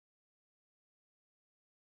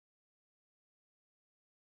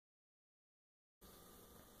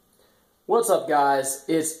What's up, guys?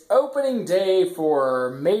 It's opening day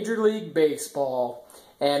for Major League Baseball.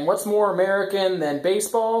 And what's more American than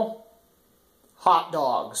baseball? Hot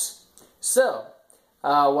dogs. So,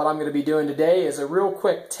 what I'm going to be doing today is a real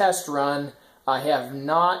quick test run. I have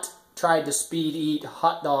not tried to speed eat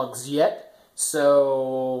hot dogs yet.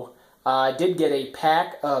 So, I did get a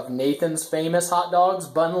pack of Nathan's Famous hot dogs,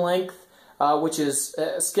 bun length, which is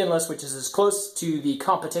skinless, which is as close to the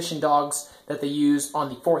competition dogs that they use on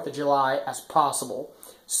the 4th of July as possible.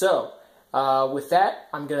 So, with that,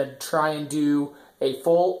 I'm going to try and do a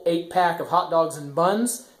full 8-pack of hot dogs and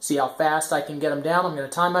buns, see how fast I can get them down. I'm going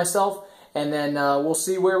to time myself, and then we'll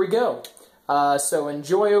see where we go. So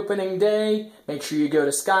enjoy opening day. Make sure you go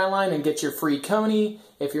to Skyline and get your free Coney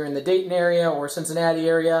if you're in the Dayton area or Cincinnati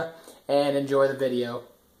area, and enjoy the video.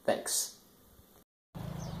 Thanks.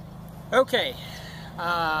 Okay,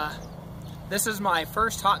 this is my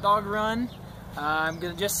first hot dog run. I'm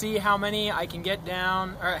going to just see how many I can get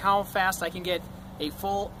down, or how fast I can get a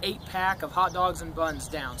full 8-pack of hot dogs and buns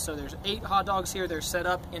down. So there's 8 hot dogs here. They're set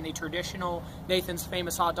up in the traditional Nathan's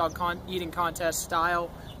Famous hot dog eating contest style.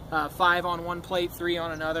 5 on one plate, 3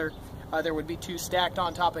 on another. There would be 2 stacked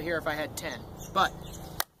on top of here if I had 10. But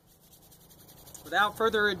without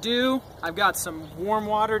further ado, I've got some warm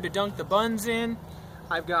water to dunk the buns in.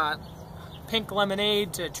 I've got pink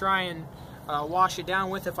lemonade to try and wash it down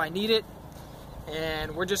with if I need it.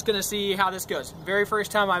 And we're just going to see how this goes. Very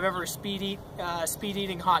first time I've ever speed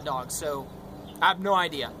eating hot dogs, so I have no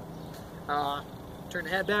idea. Turn the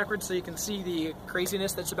head backwards so you can see the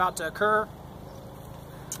craziness that's about to occur.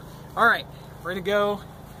 Alright, we're going to go.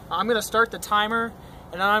 I'm going to start the timer,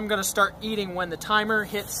 and I'm going to start eating when the timer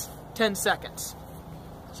hits 10 seconds.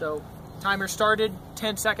 So, timer started,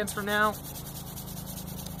 10 seconds from now.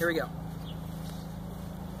 Here we go.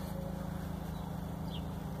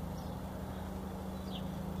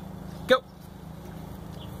 Go.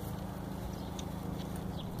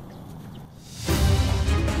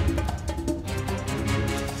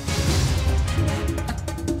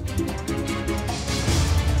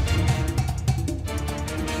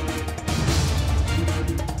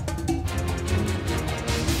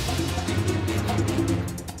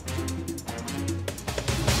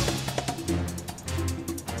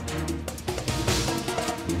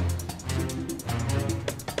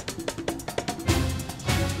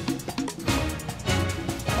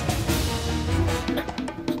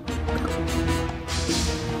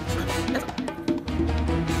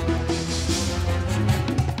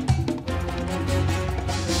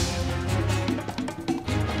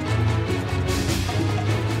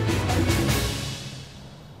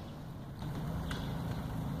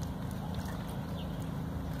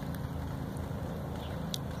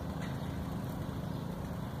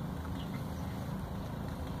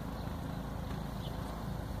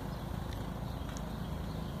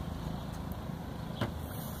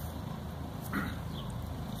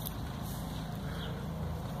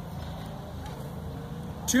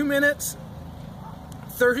 Two minutes,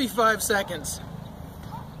 35 seconds.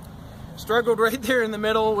 Struggled right there in the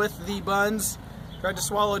middle with the buns. Tried to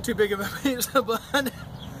swallow too big of a piece of bun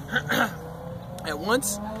at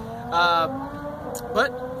once.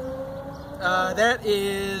 But that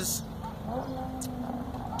is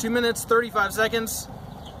 2 minutes, 35 seconds.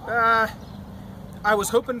 I was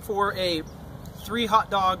hoping for a 3 hot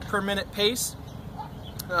dog per minute pace.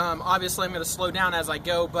 Obviously I'm going to slow down as I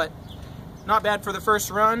go, but not bad for the first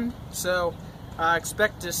run, so I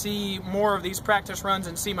expect to see more of these practice runs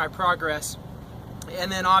and see my progress.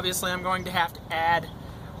 And then obviously I'm going to have to add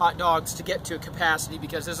hot dogs to get to a capacity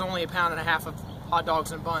because there's only 1.5 pounds of hot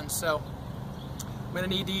dogs and buns, so I'm going to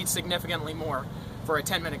need to eat significantly more for a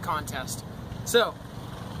 10-minute contest. So,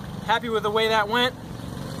 happy with the way that went.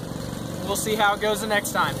 We'll see how it goes the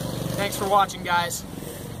next time. Thanks for watching, guys.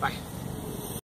 Bye.